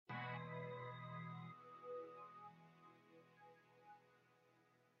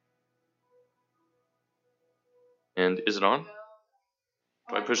And is it on?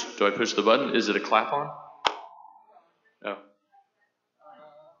 Do I push the button? Is it a clap on? Oh.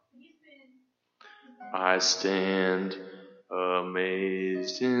 I stand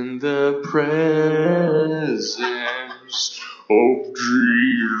amazed in the presence of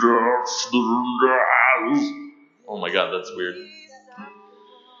Jesus the Christ. Oh my God, that's weird.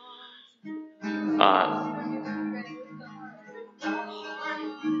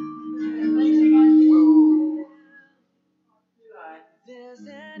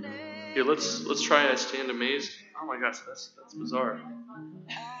 Here, let's try I stand amazed. Oh my gosh, that's bizarre.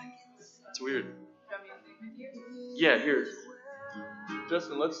 That's weird. Yeah, here.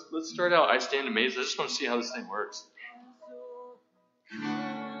 Justin, let's start out I stand amazed. I just want to see how this thing works.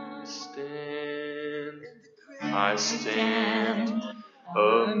 I stand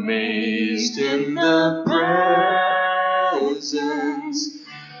amazed in the presence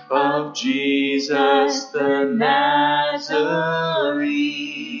of Jesus the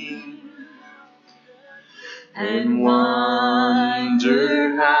Nazarene, and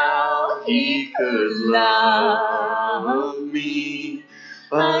wonder how he could love me,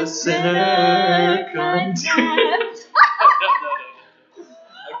 a sinner condemned. I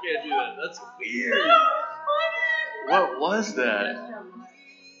can't do that. That's weird. What was that?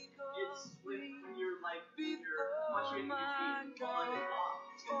 It's when you're like, you're fluctuating between on and off.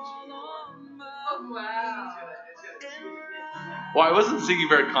 It's going to change. Oh, wow. It's gonna change. Well, I wasn't singing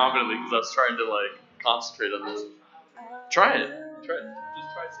very confidently because I was trying to, like, concentrate on this. Try it. Just try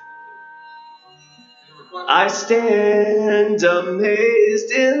singing. I stand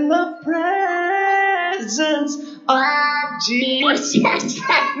amazed in the presence of Jesus the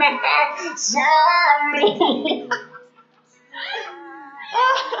Nazarene.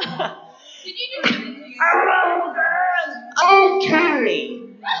 Did you do it? Okay.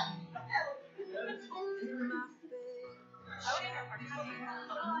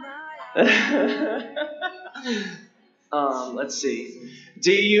 Let's see.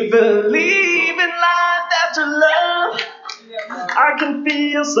 Do you believe in life after love? I can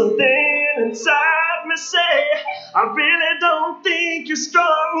feel something inside me say, I really don't think you're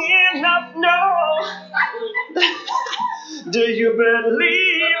strong enough, no. Do you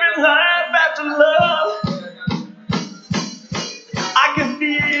believe in life after love? I can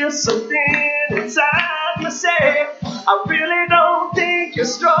feel something inside me say, I really don't think you're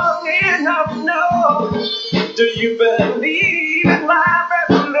strong enough, no. Do you believe in life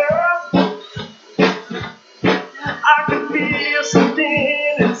after love? I can feel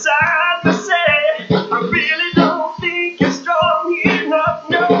something inside me say, I really don't think you're strong enough,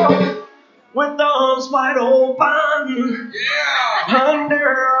 no. With arms wide open,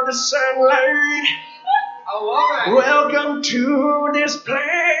 under the sunlight. I love it. Welcome to this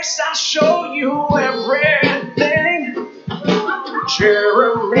place, I'll show you everything.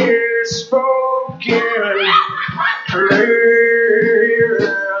 Jeremy spoken clear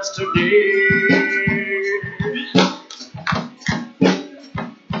as today.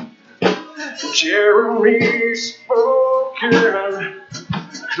 Jeremy spoken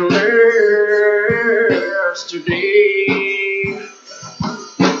clear as today.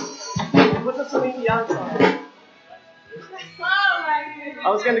 What's the Celine Dion song? I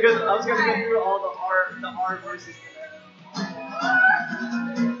was gonna go through all the R verses today.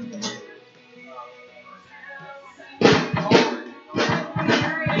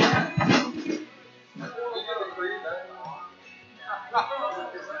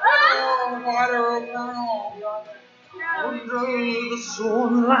 Under the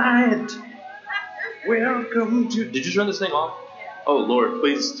sunlight. Welcome to. Did you turn this thing off? Oh Lord,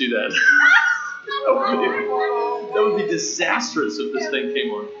 please do that. That would be disastrous if this thing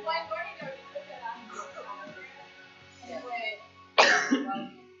came on.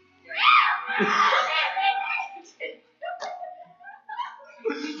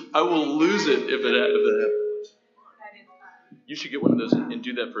 I will lose it if it happens. You should get one of those and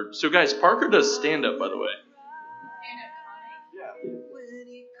do that for. So guys, Parker does stand up, by the way.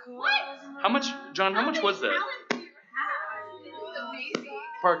 How much, John? How much was that?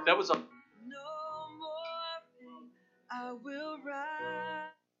 Park, that was a.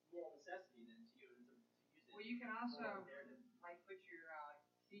 Well, you can also like put your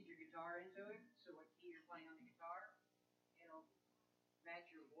feed your guitar into it, so what key you're playing on the guitar, it'll match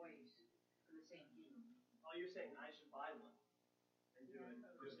your voice for the same key. Oh, you're saying I should buy one and do it.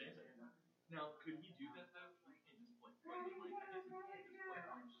 Now, could he do that though? You can't just plug the mic. I guess you can't just plug it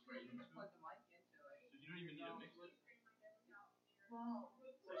on straight You into just plug it. the mic into it. So you don't even need a mixer. Well,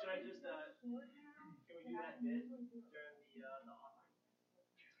 So should I just can we do that bit during the offering?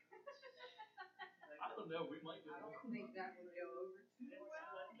 I don't know. We might go. I don't think that would go over too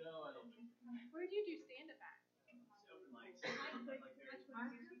well. No, I don't think so. Where do you do stand-up at? Open mics.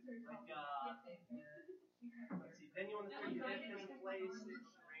 Let's see, venue on the 35th in place. It's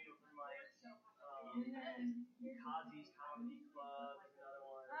great open mics. Kazi's Comedy Club is another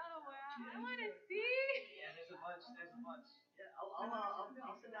one. Oh wow, I want to see. Yeah, there's a bunch. Yeah, I'll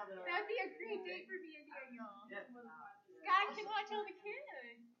send out the. That'd be a great date for me and Daniel. Yeah. Scott can watch all the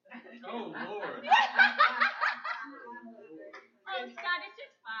kids. Oh Lord. Oh Scott, it's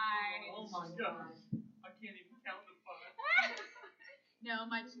just fine. Oh my gosh. I can't even count the fun. No,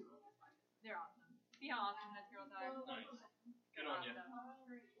 my two. They're awesome. See how awesome those girls are. Nice. Good on you.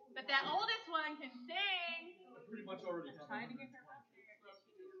 But that oldest one can sing. I pretty much already have Trying to get her up there. So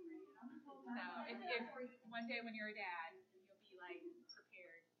if one day when you're a dad, you'll be like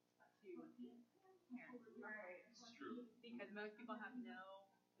prepared to parent. It's true. Because most people have no,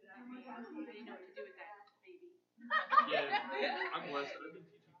 they know what to do with that baby. Yeah, I'm blessed. I've been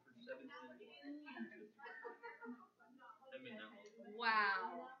teaching for 17 years. I mean,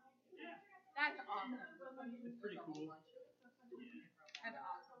 Wow. That's awesome. it's pretty cool. That's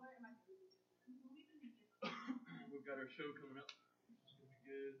awesome. We've got our show coming up. It's gonna be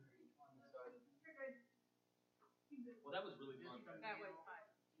good. Well, that was really fun. That was fun.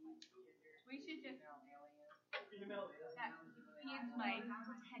 We should just. That feeds my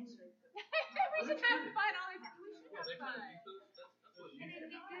attention. We should have fun all the time. We should have fun. That's what you And it'd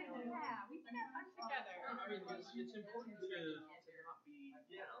be good. Yeah, we can have fun together. I mean, it's important to not be,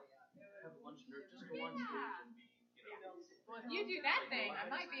 have a bunch of nerves. Just go on stage and be, Well, if you do that thing, I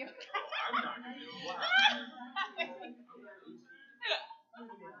might be okay. I'm not gonna do it. Wow.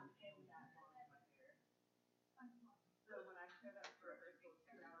 So when I showed up for a big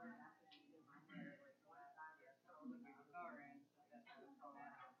seminar, I had to do my hair like last time. So I looked at the guitar and that's what it's called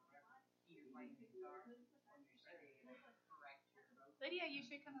now. You're playing the guitar when you say correct your vocal. Lydia, you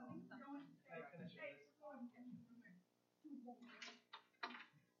should come sing something.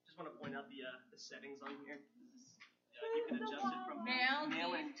 Just want to point out the settings on here. You can adjust it from male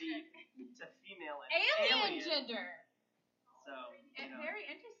and deep to female and Alien gender. So, It's very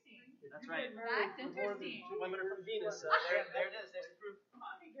interesting. that's right. That's interesting. Women are from Venus. So there it is. There's the proof.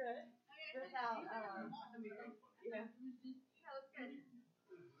 Pretty good. Without, That was good.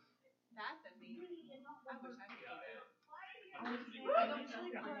 That's amazing. I wish I could do that. I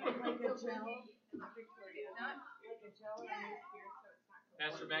usually put like a gel, not like a gel in this here so it's not cold.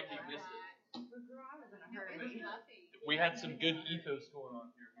 Pastor Mackie missed it. But girl, I was in a It hurry. was fluffy. We had some good ethos going on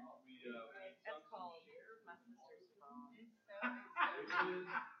here. That's called my sister's phone. So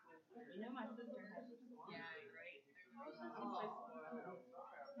You know my sister has a phone. yeah, right. I'm so spoiled.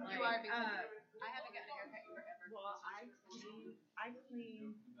 You are because I haven't gotten a haircut forever. Well, I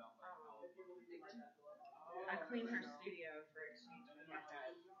clean her studio for exchange with my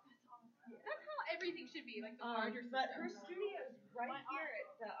dad. That's how everything should be, like the larger But her system. studio is right here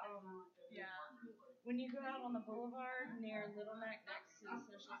at the Yeah. when you go out on the boulevard near Little Neck next to the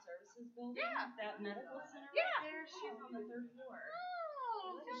social services building. Yeah. That medical center Yeah. right there. She's on the 3rd floor.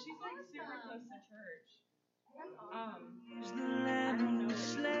 Oh, that's She's like super awesome. close to church. That's awesome. I don't know.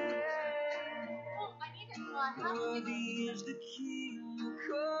 Well, I need to. Well, I have to get Is the king who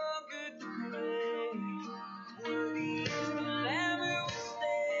conquered the grave. Worthy is the Lamb who was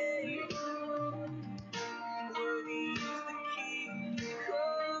slain. Worthy is the king who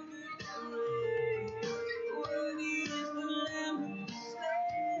conquered the grave. Worthy is the Lamb who was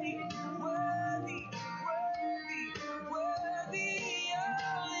slain. Worthy, worthy, worthy. Oh,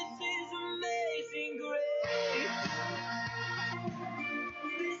 this is amazing grace.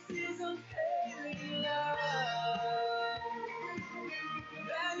 This is unfailing love.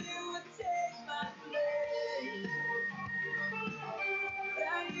 That you would take my place.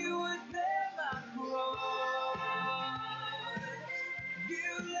 That you would bear my cross. You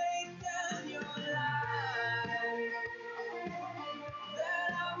laid down your life. That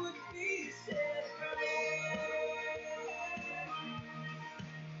I would be set free.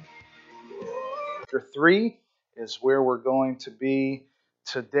 Chapter 3 is where we're going to be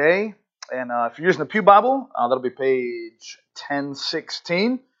today. And if you're using the Pew Bible, that'll be page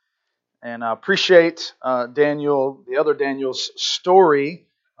 1016. And I appreciate Daniel, the other Daniel's story.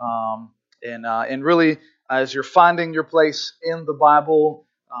 And really, as you're finding your place in the Bible,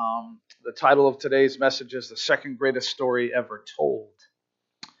 the title of today's message is The Second Greatest Story Ever Told.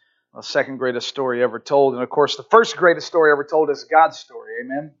 The second greatest story ever told. And of course, the first greatest story ever told is God's story.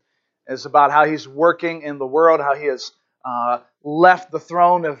 Amen. It's about how He's working in the world, how He has left the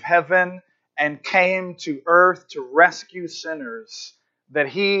throne of heaven and came to earth to rescue sinners, that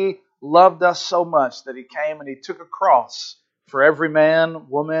He loved us so much that He came and He took a cross for every man,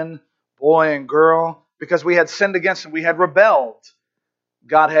 woman, boy, and girl, because we had sinned against Him. We had rebelled.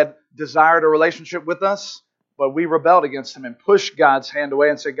 God had desired a relationship with us, but we rebelled against Him and pushed God's hand away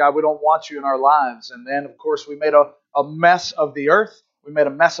and said, God, we don't want you in our lives. And then, of course, we made a mess of the earth. We made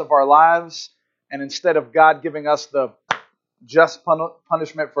a mess of our lives. And instead of God giving us the just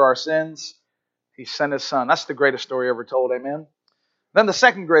punishment for our sins, He sent His Son. That's the greatest story ever told, amen? Then the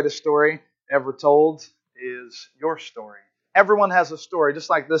second greatest story ever told is your story. Everyone has a story, just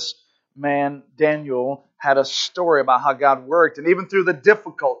like this man, Daniel, had a story about how God worked, and even through the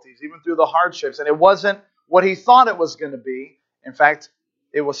difficulties, even through the hardships, and it wasn't what he thought it was going to be. In fact,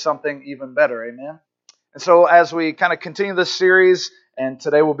 it was something even better, amen? And so as we kind of continue this series, and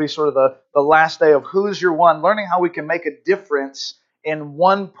today will be sort of the last day of Who's Your One, learning how we can make a difference in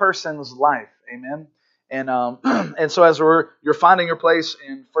one person's life, amen? And and so as you're finding your place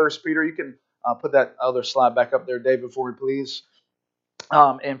in 1 Peter, you can put that other slide back up there, David, for me, please.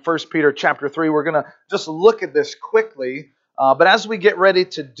 In 1 Peter chapter 3, we're going to just look at this quickly. But as we get ready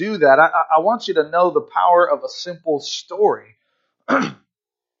to do that, I want you to know the power of a simple story.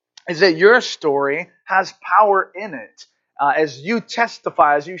 Is that your story has power in it. As you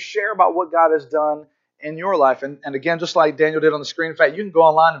testify, as you share about what God has done in your life. And again, just like Daniel did on the screen, in fact, you can go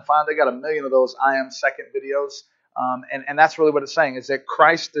online and find they got 1 million of those I Am Second videos. And that's really what it's saying, is that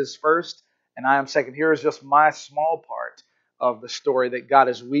Christ is first and I am second. Here is just my small part of the story that God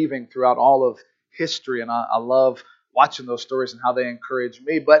is weaving throughout all of history. And I love watching those stories and how they encourage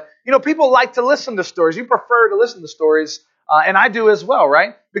me. But, you know, people like to listen to stories. You prefer to listen to stories. And I do as well,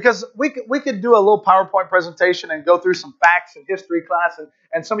 right? Because we could do a little PowerPoint presentation and go through some facts in history class.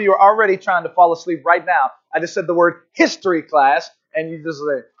 And some of you are already trying to fall asleep right now. I just said the word history class, and you just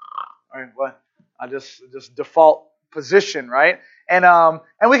say, all right, what? I just default position, right? And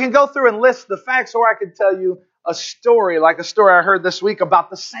we can go through and list the facts, or I could tell you a story, like a story I heard this week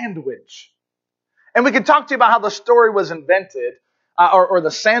about the sandwich. And we can talk to you about how the story was invented, or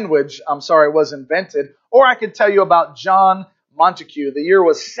the sandwich, was invented. Or I could tell you about John Montague. The year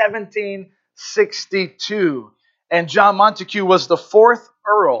was 1762. And John Montague was the 4th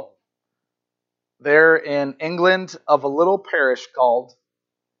Earl there in England of a little parish called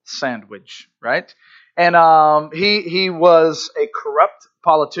Sandwich, right? And he was a corrupt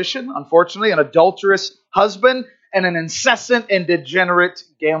politician, unfortunately, an adulterous husband, and an incessant and degenerate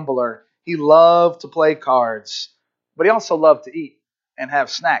gambler. He loved to play cards, but he also loved to eat and have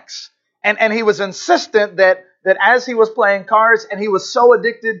snacks. And he was insistent that as he was playing cards, and he was so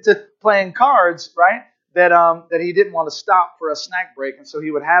addicted to playing cards, right, that he didn't want to stop for a snack break. And so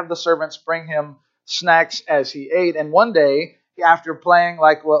he would have the servants bring him snacks as he ate. And one day, after playing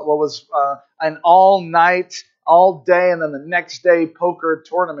like what was an all-night, all-day, and then the next day poker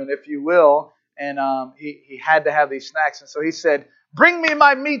tournament, if you will, and he had to have these snacks. And so he said, "Bring me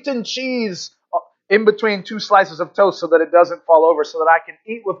my meat and cheese in between 2 slices of toast so that it doesn't fall over, so that I can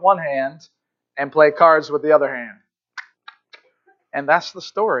eat with one hand and play cards with the other hand." And that's the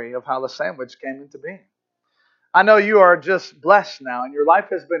story of how the sandwich came into being. I know you are just blessed now, and your life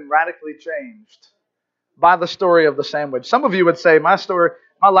has been radically changed by the story of the sandwich. Some of you would say, my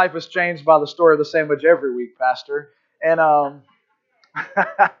life is changed by the story of the sandwich every week, Pastor. And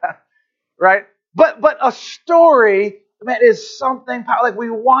right? But a story, man, is something like we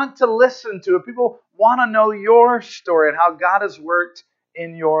want to listen to it. People want to know your story and how God has worked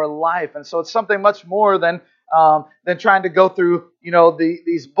in your life. And so it's something much more than trying to go through,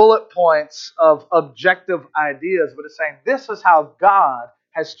 these bullet points of objective ideas. But it's saying, this is how God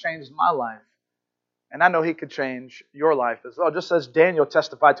has changed my life. And I know He could change your life as well. Just as Daniel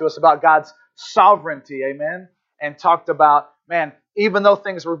testified to us about God's sovereignty, amen? And talked about, man, even though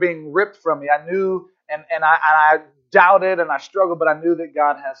things were being ripped from me, I knew and I doubted and I struggled, but I knew that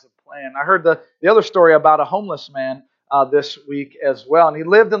God has a plan. I heard the other story about a homeless man this week as well. And he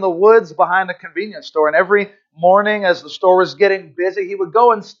lived in the woods behind a convenience store. And every morning as the store was getting busy, he would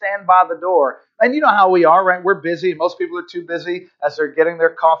go and stand by the door. And you know how we are, right? We're busy. Most people are too busy as they're getting their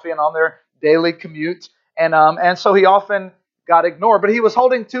coffee and on their daily commute. And so he often got ignored. But he was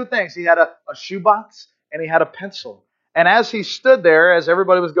holding 2 things. He had a shoebox and he had a pencil. And as he stood there, as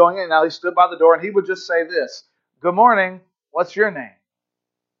everybody was going in, now he stood by the door and he would just say this, "Good morning, what's your name?"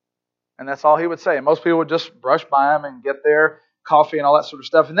 And that's all he would say. And most people would just brush by him and get their coffee and all that sort of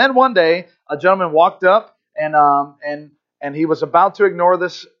stuff. And then one day, a gentleman walked up and he was about to ignore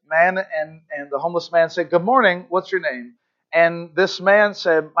this man. And the homeless man said, "Good morning, what's your name?" And this man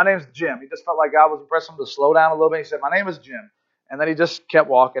said, "My name's Jim." He just felt like God was impressing him to slow down a little bit. He said, "My name is Jim." And then he just kept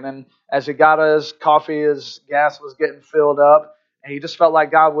walking. And as he got his coffee, his gas was getting filled up. And he just felt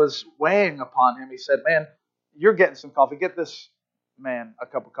like God was weighing upon him. He said, man, you're getting some coffee. Get this man a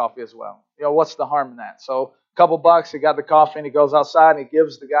cup of coffee as well. What's the harm in that? So a couple bucks, he got the coffee, and he goes outside and he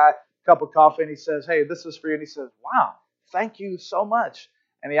gives the guy a cup of coffee, and he says, hey, this is for you. And he says, wow, thank you so much.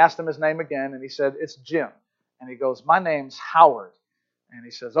 And he asked him his name again, and he said, it's Jim. And he goes, my name's Howard. And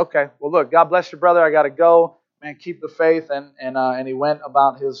he says, okay, well, look, God bless you, brother. I got to go. Man, keep the faith. And he went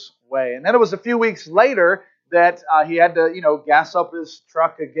about his way. And then it was a few weeks later that he had to, gas up his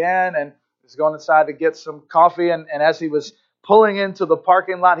truck again, and was going inside to get some coffee. And as he was pulling into the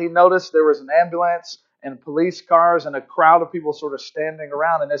parking lot, he noticed there was an ambulance and police cars and a crowd of people sort of standing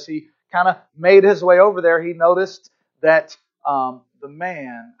around. And as he kind of made his way over there, he noticed that the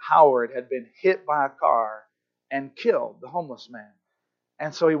man, Howard, had been hit by a car and killed, the homeless man.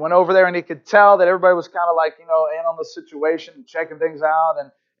 And so he went over there, and he could tell that everybody was kind of like, in on the situation and checking things out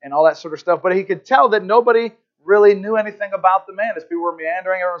and all that sort of stuff. But he could tell that nobody really knew anything about the man. As people were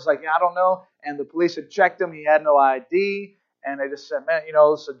meandering, everyone was like, yeah, I don't know. And the police had checked him. He had no ID. And they just said, man,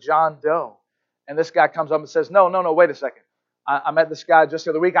 it's a John Doe. And this guy comes up and says, no, wait a second. I met this guy just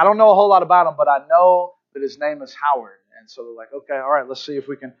the other week. I don't know a whole lot about him, but I know that his name is Howard. And so they're like, okay, all right, let's see if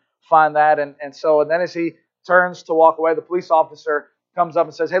we can find that. And then as he turns to walk away, the police officer comes up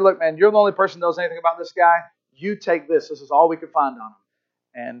and says, hey, look, man, you're the only person who knows anything about this guy. You take this. This is all we could find on him.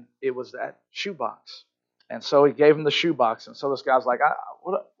 And it was that shoebox. And so he gave him the shoebox. And so this guy's like,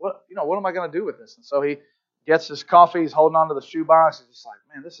 what am I going to do with this? And so he gets his coffee. He's holding on to the shoebox. He's just like,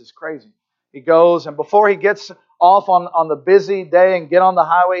 man, this is crazy. He goes, and before he gets off on the busy day and get on the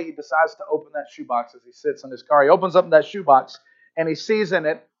highway, he decides to open that shoebox as he sits in his car. He opens up that shoebox, and he sees in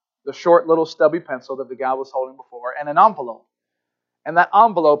it the short little stubby pencil that the guy was holding before, and an envelope. And that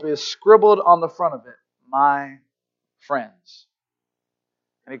envelope is scribbled on the front of it, my friends.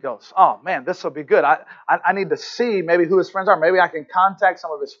 And he goes, oh man, this will be good. I need to see maybe who his friends are. Maybe I can contact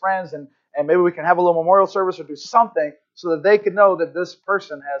some of his friends, and maybe we can have a little memorial service or do something so that they can know that this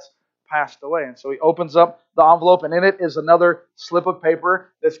person has passed away. And so he opens up the envelope, and in it is another slip of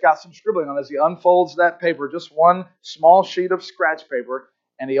paper that's got some scribbling on it. As he unfolds that paper, just one small sheet of scratch paper,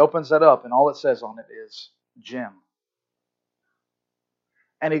 and he opens that up, and all it says on it is Jim.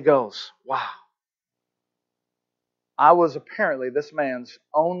 And he goes, wow. I was apparently this man's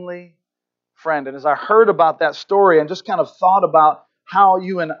only friend. And as I heard about that story and just kind of thought about how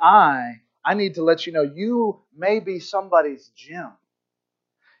you and I need to let you know, you may be somebody's Jim.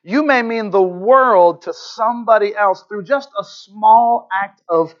 You may mean the world to somebody else through just a small act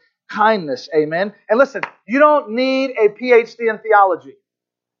of kindness. Amen. And listen, you don't need a PhD in theology.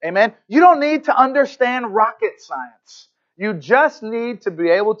 Amen. You don't need to understand rocket science. You just need to be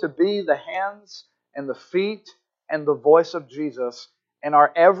able to be the hands and the feet and the voice of Jesus in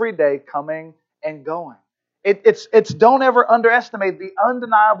our everyday coming and going. It's don't ever underestimate the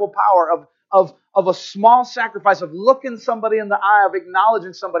undeniable power of a small sacrifice, of looking somebody in the eye, of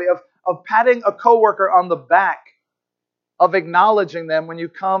acknowledging somebody, of patting a coworker on the back, of acknowledging them when you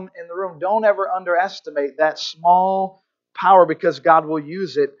come in the room. Don't ever underestimate that small power, because God will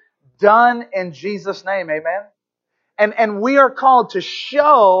use it. Done in Jesus' name, amen? And we are called to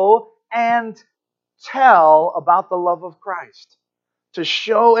show and tell about the love of Christ. To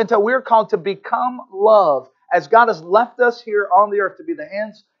show and tell. We're called to become love. As God has left us here on the earth to be the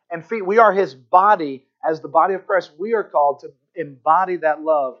hands and feet, we are His body as the body of Christ. We are called to embody that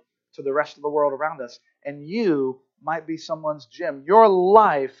love to the rest of the world around us. And you might be someone's Jim. Your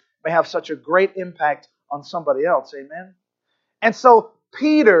life may have such a great impact on somebody else. Amen? And so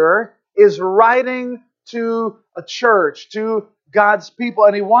Peter is writing to a church, to God's people,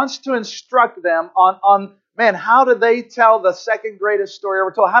 and he wants to instruct them on man, how do they tell the second greatest story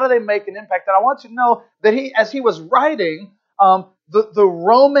ever told? How do they make an impact? And I want you to know that as he was writing, the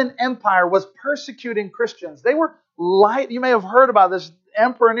Roman Empire was persecuting Christians. They were you may have heard about this.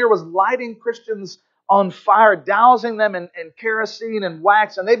 Emperor Nero was lighting Christians on fire, dousing them in kerosene and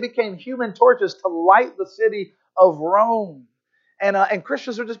wax, and they became human torches to light the city of Rome. And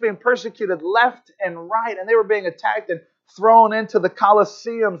Christians were just being persecuted left and right, and they were being attacked and thrown into the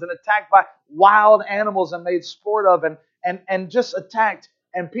Colosseums and attacked by wild animals and made sport of and just attacked.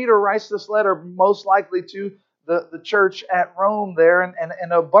 And Peter writes this letter most likely to the church at Rome there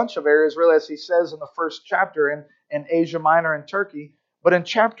and a bunch of areas, really, as he says in the first chapter in Asia Minor and Turkey. But in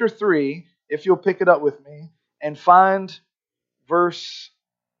chapter 3, if you'll pick it up with me and find verse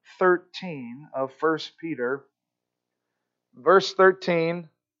 13 of 1 Peter. Verse 13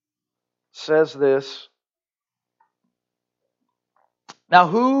 says this. Now,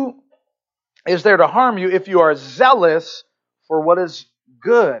 who is there to harm you if you are zealous for what is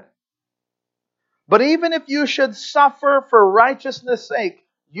good? But even if you should suffer for righteousness' sake,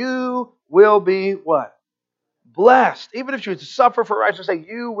 you will be what? Blessed. Even if you should suffer for righteousness' sake,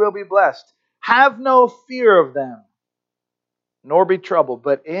 you will be blessed. Have no fear of them, nor be troubled,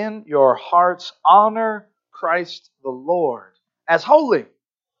 but in your hearts honor Christ the Lord as holy,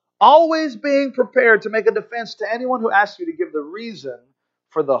 always being prepared to make a defense to anyone who asks you to give the reason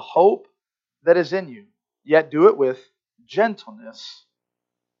for the hope that is in you, yet do it with gentleness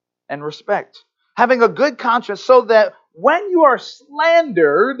and respect, having a good conscience, so that when you are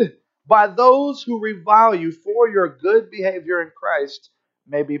slandered by those who revile you for your good behavior in Christ,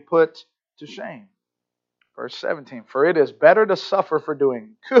 may be put to shame. Verse 17, for it is better to suffer for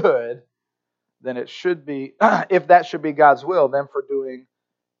doing good than it should be, if that should be God's will, than for doing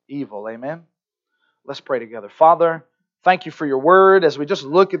evil. Amen? Let's pray together. Father, thank you for your word as we just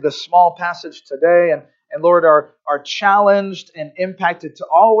look at this small passage today, and Lord, are challenged and impacted to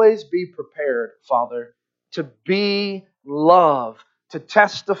always be prepared, Father, to be love, to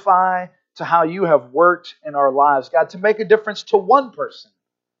testify to how you have worked in our lives, God, to make a difference to one person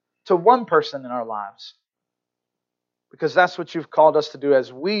in our lives. Because that's what you've called us to do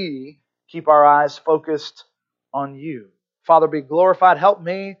as we keep our eyes focused on you. Father, be glorified. Help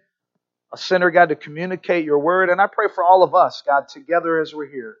me, a sinner, God, to communicate your word. And I pray for all of us, God, together as we're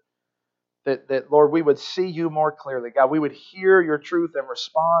here, that Lord, we would see you more clearly. God, we would hear your truth and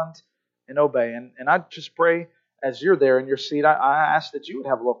respond and obey. And I just pray as you're there in your seat, I ask that you would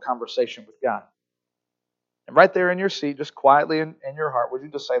have a little conversation with God. And right there in your seat, just quietly in your heart, would you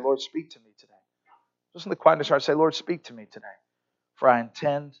just say, Lord, speak to me today? Just in the quietness of your heart, say, Lord, speak to me today. For I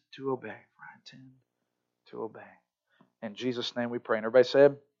intend to obey. For I intend to obey. In Jesus' name we pray. And everybody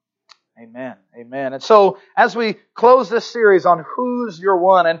said, amen. Amen. And so as we close this series on who's your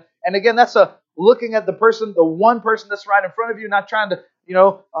one, and again, that's a looking at the person, the one person that's right in front of you, not trying to,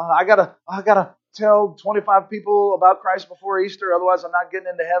 I gotta tell 25 people about Christ before Easter, otherwise I'm not getting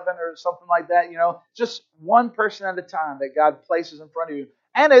into heaven or something like that. Just one person at a time that God places in front of you.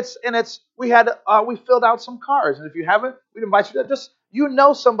 And we filled out some cards, and if you haven't, we'd invite you to just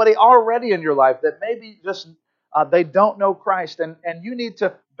somebody already in your life that maybe just they don't know Christ, and you need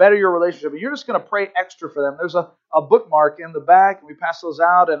to better your relationship. And you're just going to pray extra for them. There's a bookmark in the back, and we pass those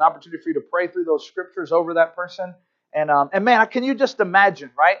out, an opportunity for you to pray through those scriptures over that person. And man, can you just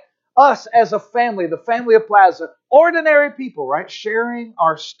imagine, right? Us as a family, the family of Plaza, ordinary people, right, sharing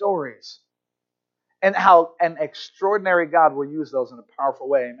our stories. And how an extraordinary God will use those in a powerful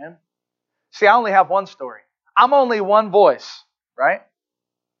way, amen? See, I only have one story. I'm only one voice, right?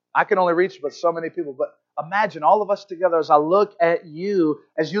 I can only reach but so many people. But imagine all of us together as I look at you,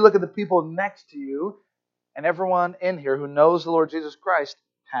 as you look at the people next to you, and everyone in here who knows the Lord Jesus Christ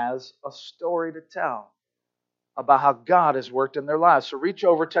has a story to tell about how God has worked in their lives. So reach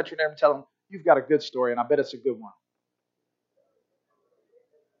over, touch your neighbor, and tell them, you've got a good story, and I bet it's a good one.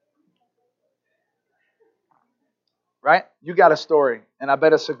 Right? You got a story, and I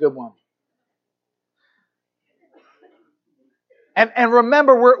bet it's a good one. And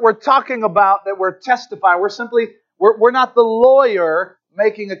remember, we're talking about that we're testifying. We're not the lawyer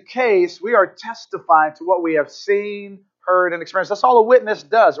making a case. We are testifying to what we have seen, heard, and experienced. That's all a witness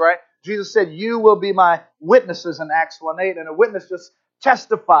does, right? Jesus said, you will be my witnesses in Acts 1:8. And a witness just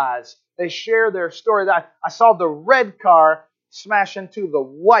testifies. They share their story. I saw the red car smash into the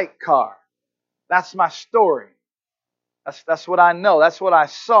white car. That's my story. That's what I know. That's what I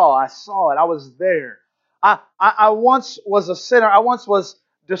saw. I saw it. I was there. I once was a sinner. I once was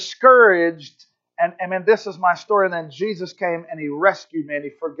discouraged. And man, this is my story. And then Jesus came and He rescued me and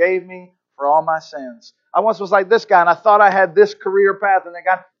He forgave me for all my sins. I once was like this guy, and I thought I had this career path, and then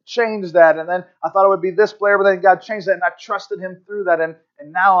God changed that. And then I thought it would be this player, but then God changed that, and I trusted Him through that. And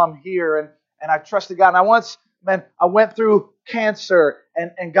now I'm here, and I trusted God. And I went through cancer,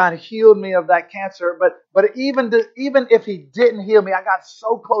 and God healed me of that cancer. But even if He didn't heal me, I got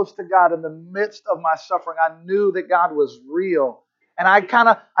so close to God in the midst of my suffering. I knew that God was real. And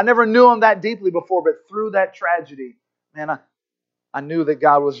I never knew Him that deeply before, but through that tragedy, man, I knew that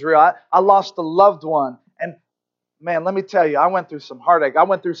God was real. I lost a loved one. And man, let me tell you, I went through some heartache. I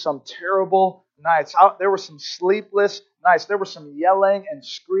went through some terrible nights. There were some sleepless nights. There was some yelling and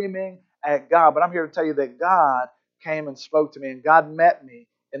screaming at God. But I'm here to tell you that God came and spoke to me, and God met me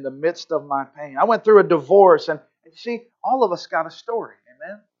in the midst of my pain. I went through a divorce, and see, all of us got a story.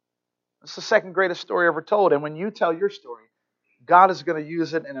 Amen? It's the second greatest story ever told. And when you tell your story, God is going to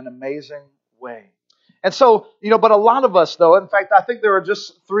use it in an amazing way. And so, but a lot of us, though, in fact, I think there are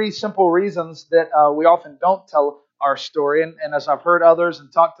just 3 simple reasons that we often don't tell our story. And as I've heard others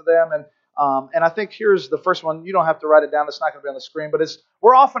and talked to them, and I think here's the first one. You don't have to write it down. It's not going to be on the screen. But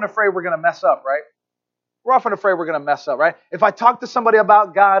we're often afraid we're going to mess up, right? We're often afraid we're going to mess up, right? If I talk to somebody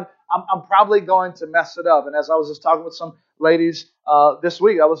about God, I'm probably going to mess it up. And as I was just talking with some ladies this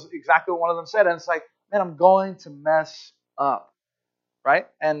week, that was exactly what one of them said. And it's like, man, I'm going to mess up, right?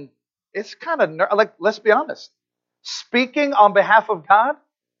 And it's kind of like, let's be honest. Speaking on behalf of God,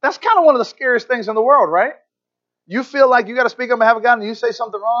 that's kind of one of the scariest things in the world, right? You feel like you got to speak on behalf of God and you say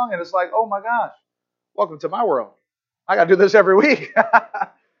something wrong and it's like, oh my gosh, welcome to my world. I got to do this every week.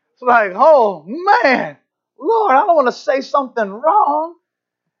 It's like, oh man, Lord, I don't want to say something wrong.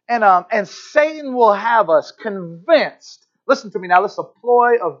 And Satan will have us convinced. Listen to me now, this is a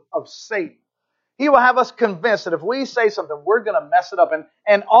ploy of Satan. He will have us convinced that if we say something, we're going to mess it up.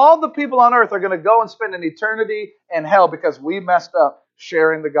 And all the people on earth are going to go and spend an eternity in hell because we messed up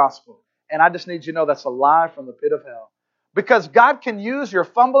sharing the gospel. And I just need you to know that's a lie from the pit of hell. Because God can use your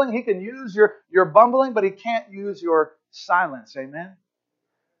fumbling, He can use your bumbling, but He can't use your silence. Amen?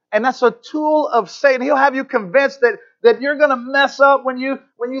 And that's a tool of Satan. He'll have you convinced that you're going to mess up when you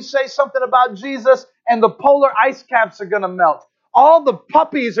say something about Jesus and the polar ice caps are going to melt. All the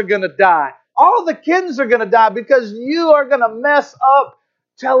puppies are going to die. All the kittens are going to die because you are going to mess up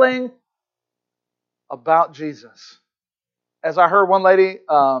telling about Jesus. As I heard one lady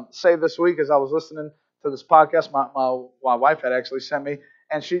say this week as I was listening to this podcast, my wife had actually sent me,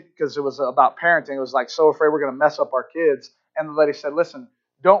 and because it was about parenting, it was like, so afraid we're going to mess up our kids. And the lady said, listen,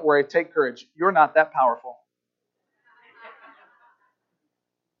 don't worry, take courage. You're not that powerful.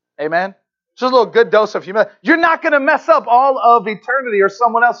 Amen? Just a little good dose of humility. You're not going to mess up all of eternity or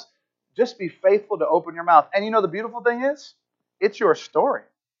someone else. Just be faithful to open your mouth. And you know the beautiful thing is, it's your story.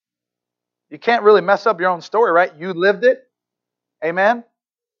 You can't really mess up your own story, right? You lived it. Amen?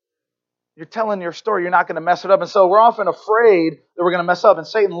 You're telling your story. You're not going to mess it up. And so we're often afraid that we're going to mess up. And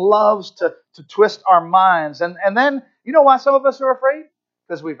Satan loves to twist our minds. And then, you know why some of us are afraid?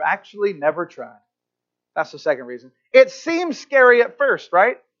 Because we've actually never tried. That's the second reason. It seems scary at first,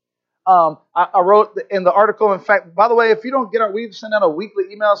 right? I wrote in the article, in fact, by the way, if you don't get we send out a weekly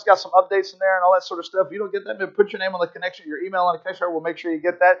email. It's got some updates in there and all that sort of stuff. If you don't get that, then put your name on the connection, your email on the connection. We'll make sure you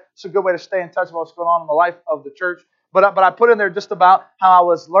get that. It's a good way to stay in touch with what's going on in the life of the church. But I put in there just about how I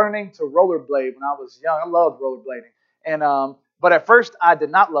was learning to rollerblade when I was young. I loved rollerblading. But at first, I did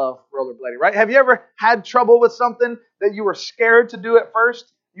not love rollerblading, right? Have you ever had trouble with something that you were scared to do at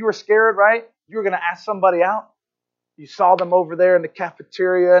first? You were scared, right? You were going to ask somebody out. You saw them over there in the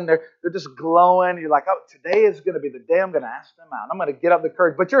cafeteria, and they're just glowing. You're like, oh, today is going to be the day I'm going to ask them out. I'm going to get up the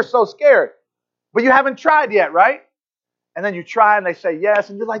courage. But you're so scared. But you haven't tried yet, right? And then you try, and they say yes,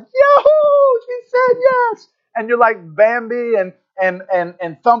 and you're like, yahoo! She said yes! And you're like Bambi and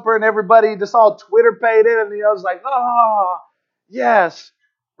Thumper and everybody just all Twitter paid it, and it's like, oh, yes.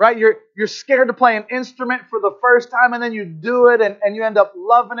 Right? You're scared to play an instrument for the first time, and then you do it, and you end up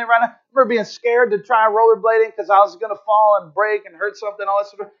loving it right now. I remember being scared to try rollerblading because I was going to fall and break and hurt something, all that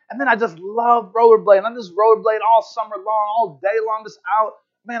sort of. And then I just love rollerblading. I just rollerblade all summer long, all day long, just out.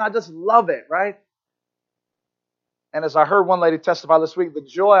 Man, I just love it, right? And as I heard one lady testify this week, the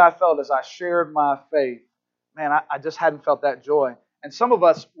joy I felt as I shared my faith, man, I just hadn't felt that joy. And some of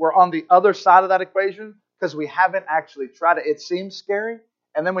us were on the other side of that equation because we haven't actually tried it. It seems scary.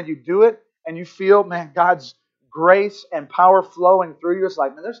 And then when you do it and you feel, man, God's grace and power flowing through you, it's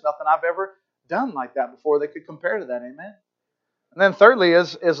like, man, there's nothing I've ever done like that before that could compare to that. Amen. And then thirdly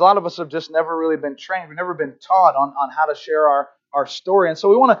is a lot of us have just never really been trained. We've never been taught on how to share our story. And so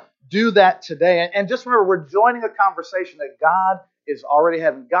we want to do that today. And just remember, we're joining a conversation that God is already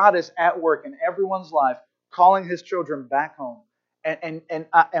having. God is at work in everyone's life, calling His children back home.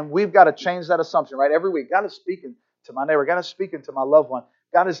 And we've got to change that assumption, right? Every week, God is speaking to my neighbor. God is speaking to my loved one.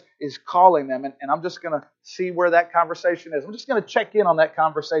 God is calling them. And I'm just going to see where that conversation is. I'm just going to check in on that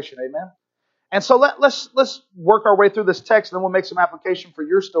conversation. Amen. And so let's work our way through this text, and then we'll make some application for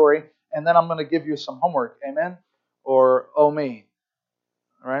your story, and then I'm going to give you some homework. Amen? Or oh me.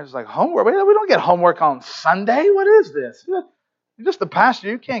 All right? It's like, homework? We don't get homework on Sunday. What is this? You're just the pastor.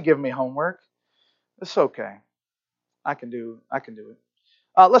 You can't give me homework. It's okay. I can do it.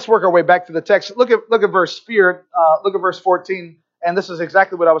 Let's work our way back to the text. Look at verse 14, and this is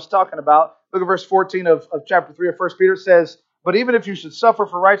exactly what I was talking about. Look at verse 14 of chapter 3 of 1 Peter. It says, but even if you should suffer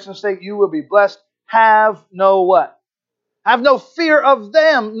for righteousness' sake, you will be blessed. Have no what? Have no fear of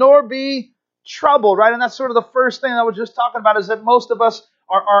them, nor be troubled, right? And that's sort of the first thing I was just talking about, is that most of us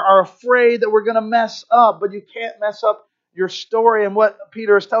are afraid that we're going to mess up, but you can't mess up your story. And what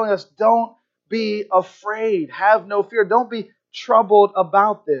Peter is telling us, don't be afraid. Have no fear. Don't be troubled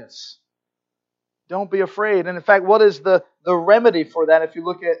about this. Don't be afraid. And in fact, what is the remedy for that? If you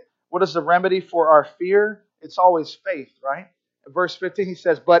look at what is the remedy for our fear, it's always faith, right? In verse 15, he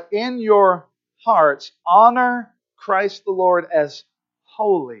says, but in your hearts honor Christ the Lord as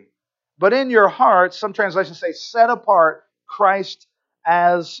holy. But in your hearts, some translations say, set apart Christ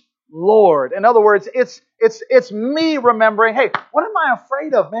as Lord. In other words, it's me remembering, hey, what am I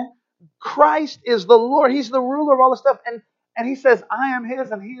afraid of, man? Christ is the Lord. He's the ruler of all this stuff. And He says, I am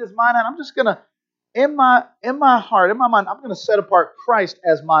His and He is mine. And I'm just going to, in my heart, in my mind, I'm going to set apart Christ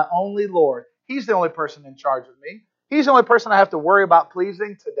as my only Lord. He's the only person in charge of me. He's the only person I have to worry about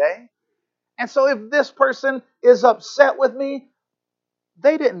pleasing today. And so if this person is upset with me,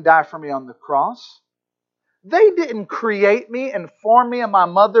 they didn't die for me on the cross. They didn't create me and form me in my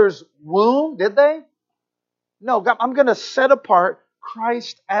mother's womb, did they? No, God, I'm going to set apart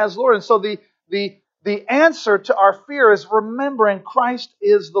Christ as Lord. And so the answer to our fear is remembering Christ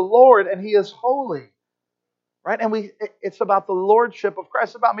is the Lord and He is holy. Right? And it's about the lordship of Christ.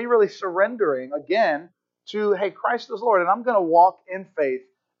 It's about me really surrendering again to, hey, Christ is Lord. And I'm going to walk in faith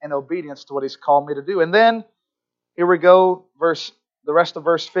and obedience to what He's called me to do. And then, here we go, the rest of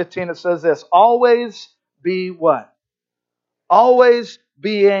verse 15, it says this, always be what? Always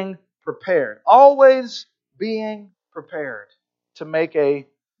being prepared. Always being prepared to make a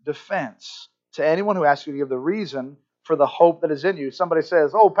defense to anyone who asks you to give the reason for the hope that is in you. Somebody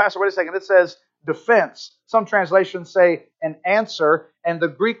says, oh, Pastor, wait a second, it says defense. Some translations say an answer, and the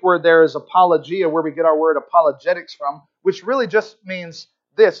Greek word there is apologia, where we get our word apologetics from, which really just means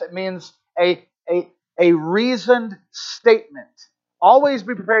this. It means a reasoned statement. Always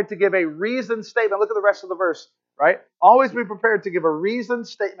be prepared to give a reasoned statement. Look at the rest of the verse, right? Always be prepared to give a reasoned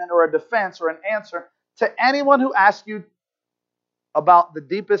statement or a defense or an answer to anyone who asks you about the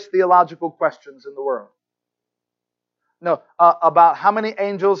deepest theological questions in the world. No, about how many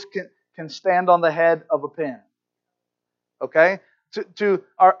angels can stand on the head of a pin. Okay?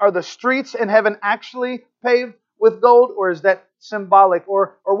 Are the streets in heaven actually paved with gold, or is that symbolic?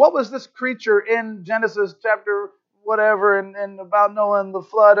 Or what was this creature in Genesis chapter whatever and about Noah and the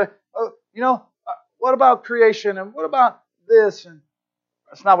flood? What about creation and what about this? And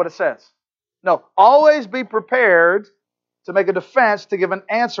that's not what it says. No, always be prepared to make a defense, to give an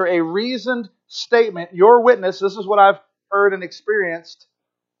answer, a reasoned statement, your witness. This is what I've heard and experienced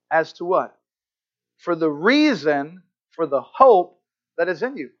as to what? For the reason, for the hope that is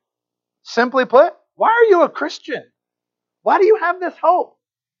in you. Simply put, why are you a Christian? Why do you have this hope?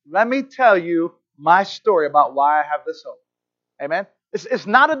 Let me tell you my story about why I have this hope. Amen? It's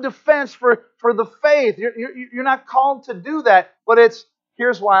not a defense for the faith. You're not called to do that, but it's,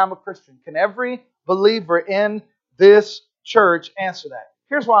 here's why I'm a Christian. Can every believer in this church answer that?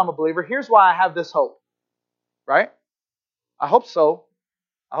 Here's why I'm a believer. Here's why I have this hope. Right? I hope so.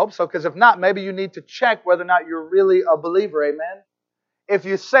 I hope so, because if not, maybe you need to check whether or not you're really a believer. Amen? If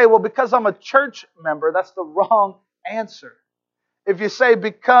you say, well, because I'm a church member, that's the wrong answer. If you say,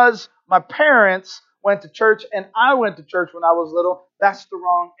 because my parents went to church and I went to church when I was little, that's the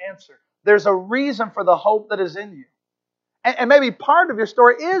wrong answer. There's a reason for the hope that is in you. And maybe part of your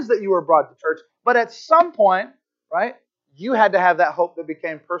story is that you were brought to church, but at some point, right, you had to have that hope that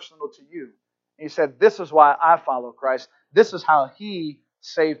became personal to you. And you said, this is why I follow Christ. This is how He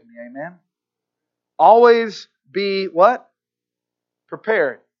saved me. Amen? Always be what?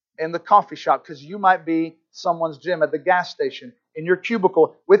 Prepared in the coffee shop, because you might be someone's gym, at the gas station, in your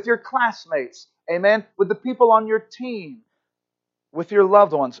cubicle, with your classmates. Amen? With the people on your team, with your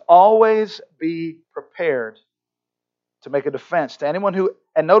loved ones. Always be prepared to make a defense to anyone who,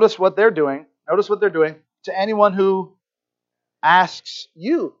 and notice what they're doing. Notice what they're doing to anyone who asks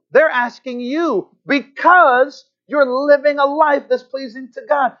you. They're asking you because you're living a life that's pleasing to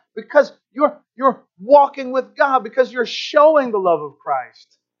God, because you're walking with God, because you're showing the love of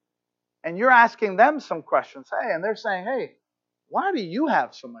Christ. And you're asking them some questions. Hey, and they're saying, hey, why do you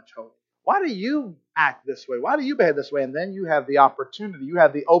have so much hope? Why do you act this way? Why do you behave this way? And then you have the opportunity, you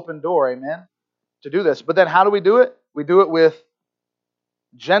have the open door, amen, to do this. But then how do we do it? We do it with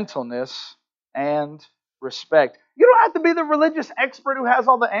gentleness and respect. You don't have to be the religious expert who has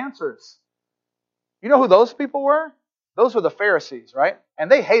all the answers. You know who those people were? Those were the Pharisees, right?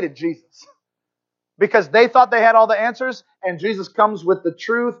 And they hated Jesus because they thought they had all the answers, and Jesus comes with the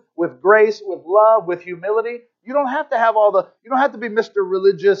truth, with grace, with love, with humility. You don't have to have you don't have to be Mr.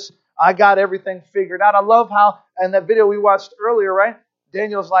 Religious, I got everything figured out. I love how, in that video we watched earlier, right?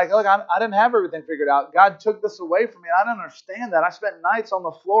 Daniel's like, look, I didn't have everything figured out. God took this away from me. I didn't understand that. I spent nights on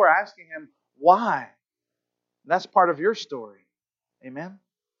the floor asking Him, why? That's part of your story. Amen?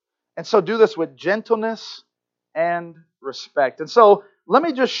 And so do this with gentleness and respect. And so let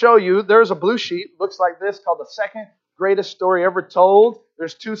me just show you, there's a blue sheet, looks like this, called The Second Greatest Story Ever Told.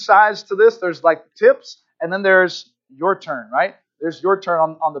 There's two sides to this. There's like tips, and then there's your turn, right? there's your turn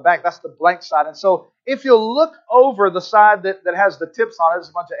on the back. That's the blank side. And so if you look over the side that has the tips on it, there's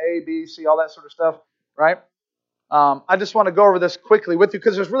a bunch of A, B, C, all that sort of stuff, right? I just want to go over this quickly with you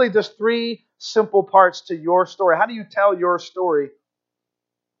because there's really just 3 simple parts to your story. How do you tell your story?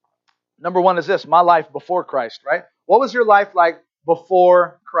 Number 1 is this, my life before Christ, right? What was your life like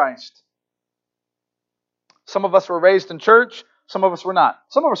before Christ? Some of us were raised in church. Some of us were not.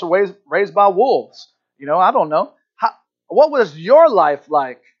 Some of us were raised by wolves. I don't know. What was your life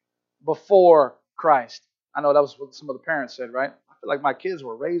like before Christ? I know that was what some of the parents said, right? I feel like my kids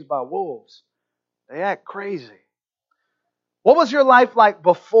were raised by wolves. They act crazy. What was your life like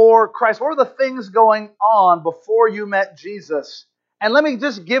before Christ? What were the things going on before you met Jesus? And let me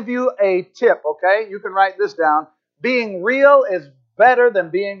just give you a tip, okay? You can write this down. Being real is better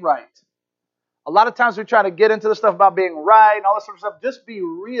than being right. A lot of times we try to get into the stuff about being right and all this sort of stuff. Just be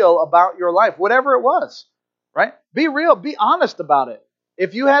real about your life, whatever it was, right? Be real. Be honest about it.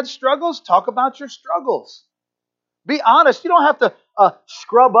 If you had struggles, talk about your struggles. Be honest. You don't have to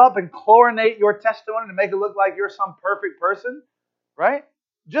scrub up and chlorinate your testimony to make it look like you're some perfect person, right?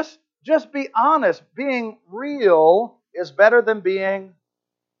 Just be honest. Being real is better than being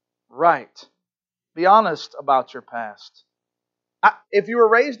right. Be honest about your past. If you were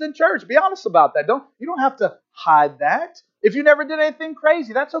raised in church, be honest about that. You don't have to hide that. If you never did anything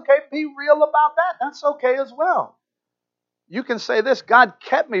crazy, that's okay. Be real about that. That's okay as well. You can say this, God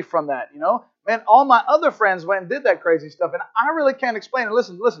kept me from that, Man, all my other friends went and did that crazy stuff, and I really can't explain it.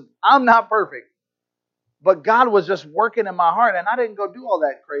 Listen, I'm not perfect. But God was just working in my heart, and I didn't go do all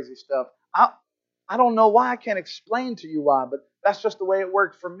that crazy stuff. I don't know why. I can't explain to you why, but that's just the way it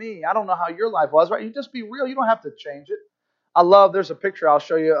worked for me. I don't know how your life was, right? You just be real. You don't have to change it. There's a picture I'll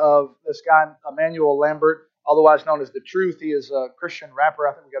show you of this guy, Emmanuel Lambert, otherwise known as The Truth. He is a Christian rapper.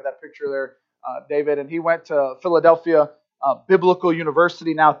 I think we got that picture there, David. And he went to Philadelphia Biblical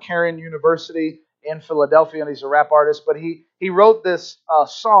University, now Cairn University in Philadelphia, and he's a rap artist. But he wrote this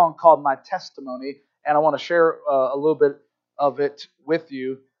song called My Testimony, and I want to share a little bit of it with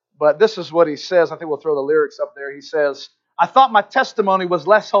you. But this is what he says. I think we'll throw the lyrics up there. He says, I thought my testimony was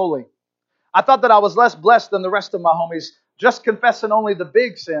less holy. I thought that I was less blessed than the rest of my homies, just confessing only the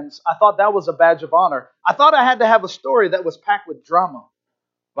big sins. I thought that was a badge of honor. I thought I had to have a story that was packed with drama.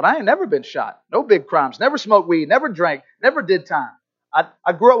 But I ain't never been shot. No big crimes. Never smoked weed. Never drank. Never did time.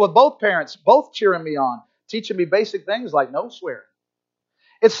 I grew up with both parents, both cheering me on, teaching me basic things like no swearing.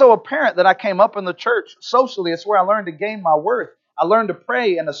 It's so apparent that I came up in the church. Socially, it's where I learned to gain my worth. I learned to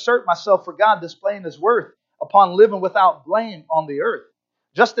pray and assert myself for God, displaying His worth upon living without blame on the earth.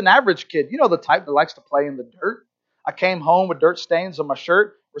 Just an average kid, the type that likes to play in the dirt. I came home with dirt stains on my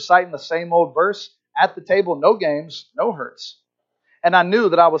shirt, reciting the same old verse. At the table, no games, no hurts. And I knew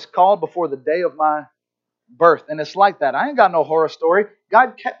that I was called before the day of my birth. And it's like that. I ain't got no horror story.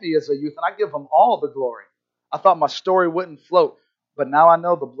 God kept me as a youth, and I give Him all the glory. I thought my story wouldn't float, but now I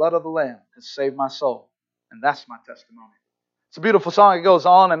know the blood of the Lamb has saved my soul. And that's my testimony. It's a beautiful song. It goes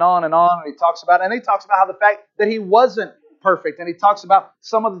on and on and on. And he talks about how the fact that he wasn't perfect. And he talks about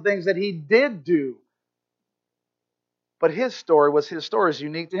some of the things that he did do. But his story is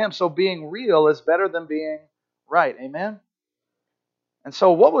unique to him. So being real is better than being right. Amen? And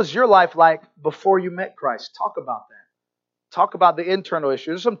so what was your life like before you met Christ? Talk about that. Talk about the internal issues.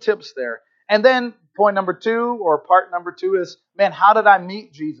 There's some tips there. And then point number 2 or part number 2 is, man, how did I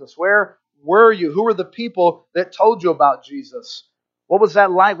meet Jesus? Where were you? Who were the people that told you about Jesus? What was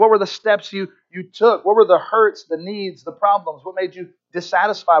that like? What were the steps you took? What were the hurts, the needs, the problems? What made you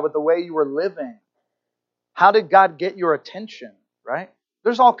dissatisfied with the way you were living? How did God get your attention, right?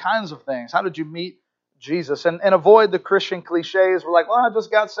 There's all kinds of things. How did you meet Jesus? And avoid the Christian cliches. We're like, well, I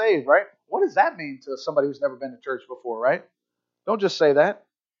just got saved, right? What does that mean to somebody who's never been to church before, right? Don't just say that.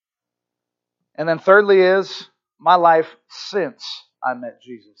 And then thirdly is my life since I met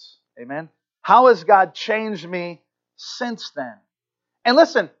Jesus. Amen? How has God changed me since then? And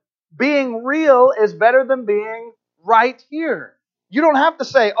listen, being real is better than being right here. You don't have to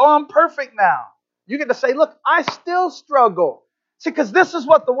say, oh, I'm perfect now. You get to say, look, I still struggle. See, because this is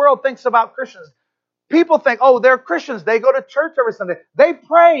what the world thinks about Christians. People think, oh, they're Christians. They go to church every Sunday. They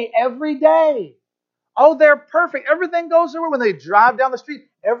pray every day. Oh, they're perfect. Everything goes their way. When they drive down the street,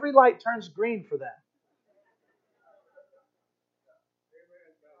 every light turns green for them.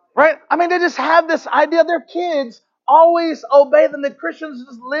 Right? I mean, they just have this idea. Their kids always obey them. That Christians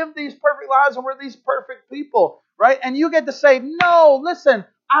just live these perfect lives and we're these perfect people. Right? And you get to say, no, listen,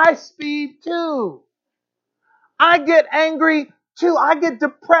 I speed too. I get angry too. I get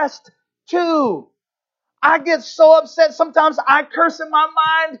depressed too. I get so upset sometimes I curse in my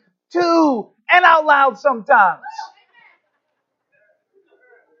mind too. And out loud sometimes.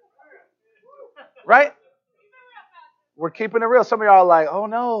 Right? We're keeping it real. Some of y'all are like, oh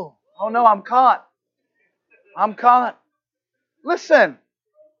no, I'm caught. I'm caught. Listen,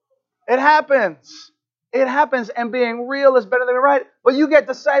 it happens. It happens, and being real is better than being right. But you get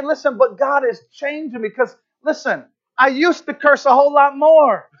to say, listen, but God is changing me because, listen, I used to curse a whole lot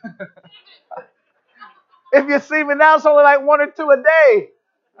more. If you see me now, it's only like 1 or 2 a day.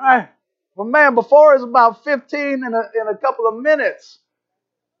 All right. Well, man, before it was about 15 in a couple of minutes.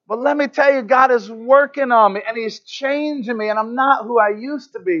 But let me tell you, God is working on me, and He's changing me, and I'm not who I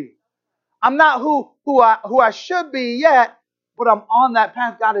used to be. I'm not who I should be yet, but I'm on that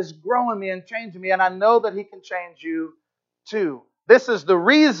path. God is growing me and changing me, and I know that He can change you too. This is the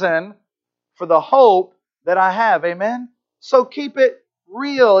reason for the hope that I have. Amen? So keep it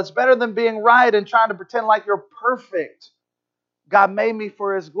real. It's better than being right and trying to pretend like you're perfect. God made me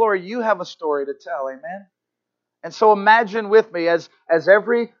for His glory. You have a story to tell. Amen? And so imagine with me as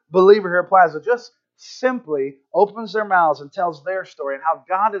every believer here at Plaza just simply opens their mouths and tells their story and how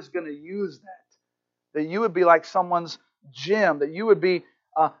God is going to use that. That you would be like someone's gym. That you would be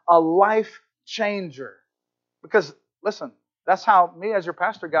a life changer. Because, listen, that's how me as your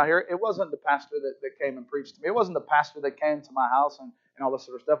pastor got here. It wasn't the pastor that came and preached to me. It wasn't the pastor that came to my house and all this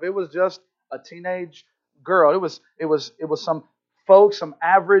sort of stuff. It was just a teenage girl. It was some folks, some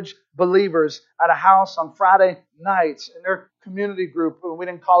average believers at a house on Friday nights in their community group. We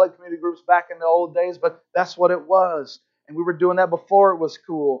didn't call it community groups back in the old days, but that's what it was. And we were doing that before it was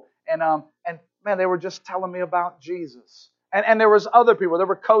cool. And man, they were just telling me about Jesus. And there was other people. There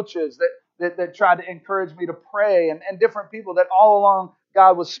were coaches that tried to encourage me to pray, and different people that all along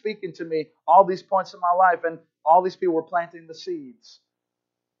God was speaking to me all these points in my life, and all these people were planting the seeds.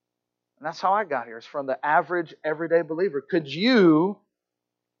 And that's how I got here. It's from the average, everyday believer. Could you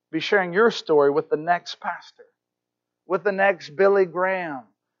be sharing your story with the next pastor, with the next Billy Graham,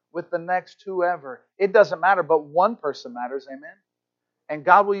 with the next whoever? It doesn't matter, but one person matters, amen? And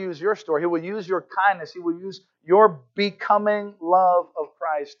God will use your story. He will use your kindness. He will use your becoming love of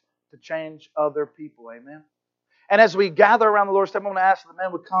Christ to change other people, amen? And as we gather around the Lord's table, I'm going to ask the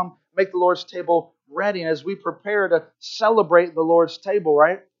men would come make the Lord's table ready. And as we prepare to celebrate the Lord's table,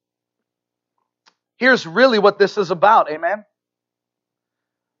 right? Here's really what this is about, amen?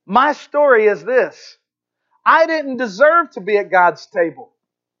 My story is this. I didn't deserve to be at God's table.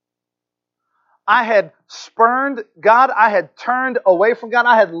 I had spurned God. I had turned away from God.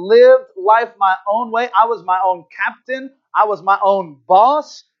 I had lived life my own way. I was my own captain. I was my own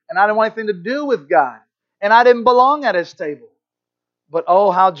boss. And I didn't want anything to do with God. And I didn't belong at His table. But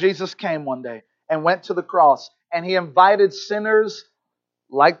oh, how Jesus came one day and went to the cross. And He invited sinners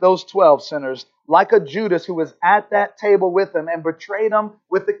like those 12 sinners, like a Judas who was at that table with Him and betrayed Him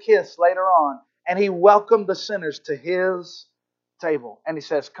with a kiss later on. And He welcomed the sinners to His table. And He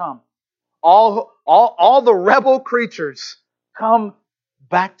says, come. All the rebel creatures, come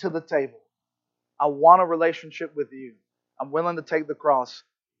back to the table. I want a relationship with you. I'm willing to take the cross.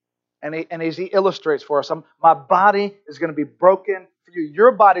 And as He illustrates for us, my body is going to be broken for you.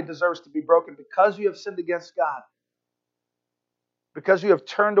 Your body deserves to be broken because you have sinned against God. Because you have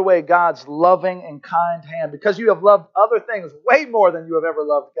turned away God's loving and kind hand. Because you have loved other things way more than you have ever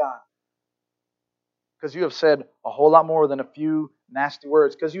loved God. Because you have said a whole lot more than a few nasty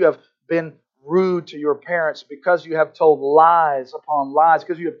words. Because you have been rude to your parents. Because you have told lies upon lies.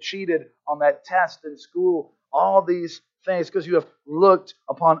 Because you have cheated on that test in school. All these things. Because you have looked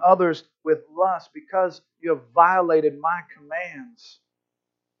upon others with lust. Because you have violated my commands.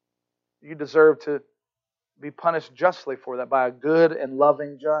 You deserve to be punished justly for that by a good and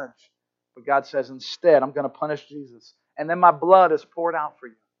loving judge. But God says, instead, I'm going to punish Jesus. And then my blood is poured out for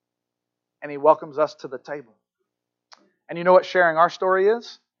you. And He welcomes us to the table. And you know what sharing our story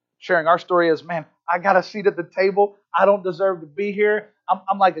is? Sharing our story is, man, I got a seat at the table. I don't deserve to be here.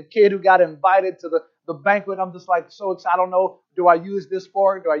 I'm like a kid who got invited to the banquet. I'm just like so excited. I don't know. Do I use this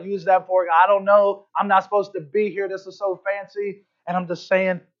fork? Do I use that fork? I don't know. I'm not supposed to be here. This is so fancy. And I'm just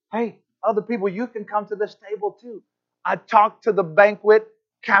saying, hey, other people, you can come to this table too. I talked to the banquet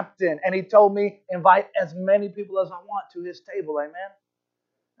captain and he told me invite as many people as I want to his table. Amen.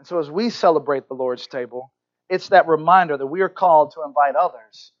 And so as we celebrate the Lord's table, it's that reminder that we are called to invite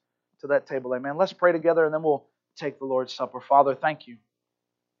others to that table. Amen. Let's pray together and then we'll take the Lord's Supper. Father, thank you.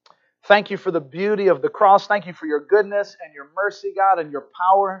 Thank you for the beauty of the cross. Thank you for your goodness and your mercy, God, and your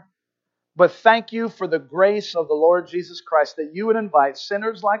power. But thank you for the grace of the Lord Jesus Christ that you would invite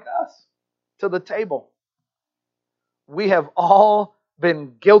sinners like us to the table. We have all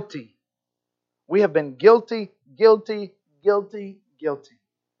been guilty. We have been guilty.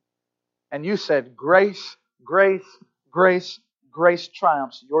 And you said, grace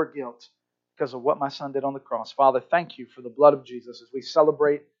triumphs your guilt. because of what my son did on the cross. Father, thank you for the blood of Jesus as we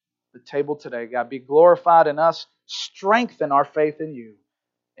celebrate the table today. God, be glorified in us. Strengthen our faith in you.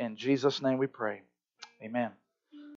 In Jesus' name we pray. Amen.